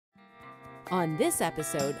on this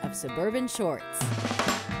episode of Suburban Shorts.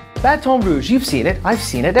 Baton Rouge, you've seen it, I've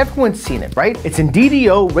seen it, everyone's seen it, right? It's in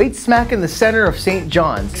DDO, right smack in the center of St.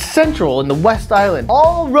 John's, central in the West Island.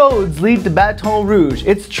 All roads lead to Baton Rouge.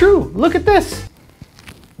 It's true, look at this.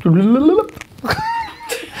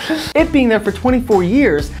 It being there for 24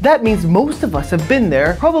 years, that means most of us have been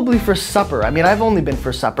there probably for supper. I mean, I've only been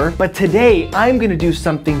for supper, but today I'm gonna do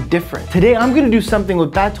something different. Today I'm gonna do something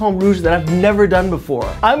with Baton Rouge that I've never done before.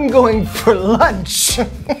 I'm going for lunch.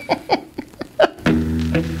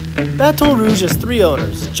 Baton Rouge has 3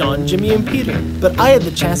 owners, John, Jimmy, and Peter. But I had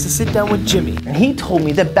the chance to sit down with Jimmy, and he told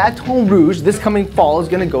me that Baton Rouge this coming fall is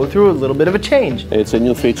going to go through a little bit of a change. It's a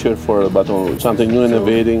new feature for Baton Rouge, something new,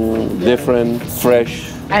 innovating, different,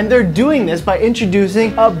 fresh. And they're doing this by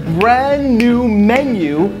introducing a brand new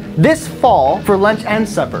menu this fall for lunch and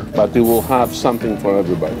supper. But it will have something for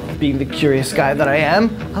everybody. Being the curious guy that I am,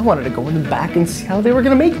 I wanted to go in the back and see how they were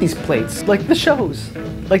going to make these plates, like the shows.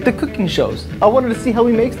 Like the cooking shows. I wanted to see how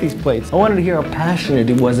he makes these plates. I wanted to hear how passionate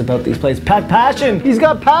he was about these plates. Passion! He's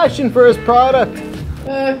got passion for his product.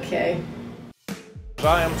 Okay.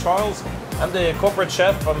 Hi, I'm Charles. I'm the corporate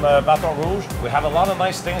chef from Baton Rouge. We have a lot of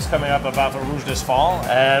nice things coming up at Baton Rouge this fall,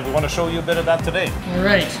 and we want to show you a bit of that today. All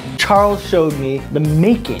right. Charles showed me the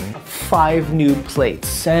making of 5 new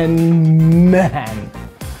plates, and man.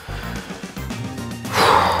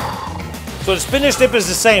 So the spinach dip is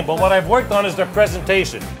the same, but what I've worked on is their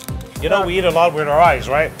presentation. You know, we eat a lot with our eyes,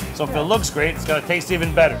 right? So if it looks great, it's gonna taste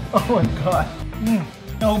even better. Oh my God.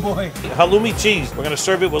 Oh boy. Halloumi cheese. We're gonna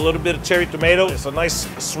serve it with a little bit of cherry tomato. It's a nice,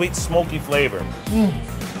 sweet, smoky flavor.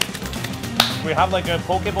 We have like a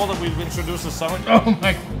poke bowl that we've introduced this summer. Oh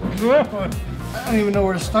my God. I don't even know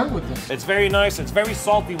where to start with this. It's very nice. It's very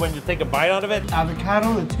salty when you take a bite out of it.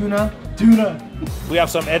 Avocado, the tuna. We have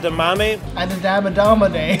some edamame.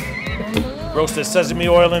 Adadabadamade. Roasted sesame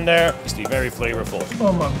oil in there. It's very flavorful.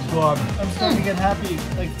 Oh my God. I'm starting to get happy,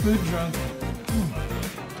 like food drunk.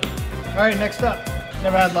 All right, next up.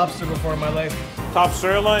 Never had lobster before in my life. Top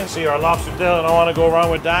sirloin. See our lobster tail. I don't want to go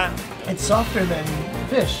wrong with that. It's softer than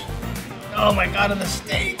fish. Oh my God, and the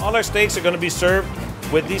steak. All our steaks are going to be served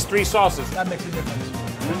with these 3 sauces. That makes a difference.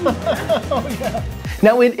 Oh yeah.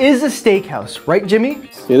 Now it is a steakhouse, right Jimmy?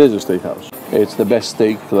 It is a steakhouse. It's the best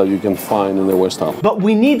steak that you can find in the West Island. But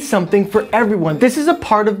we need something for everyone. This is a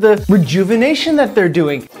part of the rejuvenation that they're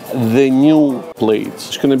doing. The new plates,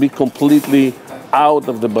 it's going to be completely out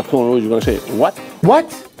of the Baton Rouge. You're going to say, what? What?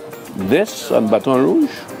 This at Baton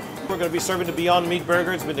Rouge? We're going to be serving the Beyond Meat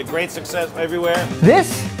Burger. It's been a great success everywhere.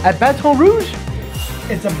 This at Baton Rouge?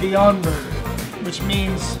 It's a Beyond Burger, which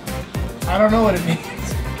means, I don't know what it means.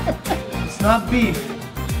 It's not beef.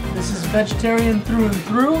 This is vegetarian through and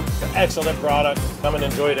through. Excellent product. Come and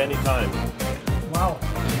enjoy it anytime. Wow.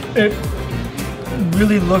 It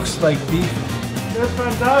really looks like beef. It's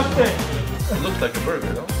fantastic. It looks like a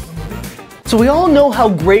burger, though. So we all know how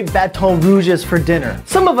great Baton Rouge is for dinner.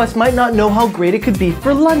 Some of us might not know how great it could be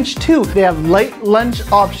for lunch too. They have light lunch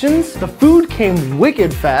options. The food came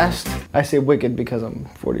wicked fast. I say wicked because I'm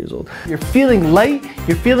 40 years old. You're feeling light,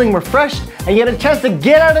 you're feeling refreshed, and you get a chance to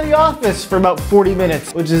get out of the office for about 40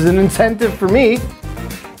 minutes, which is an incentive for me,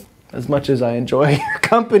 as much as I enjoy your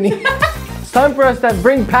company. It's time for us to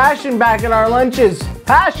bring passion back in our lunches.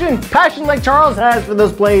 Passion! Passion like Charles has for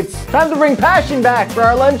those plates. Time to bring passion back for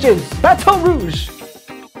our lunches. Baton Rouge!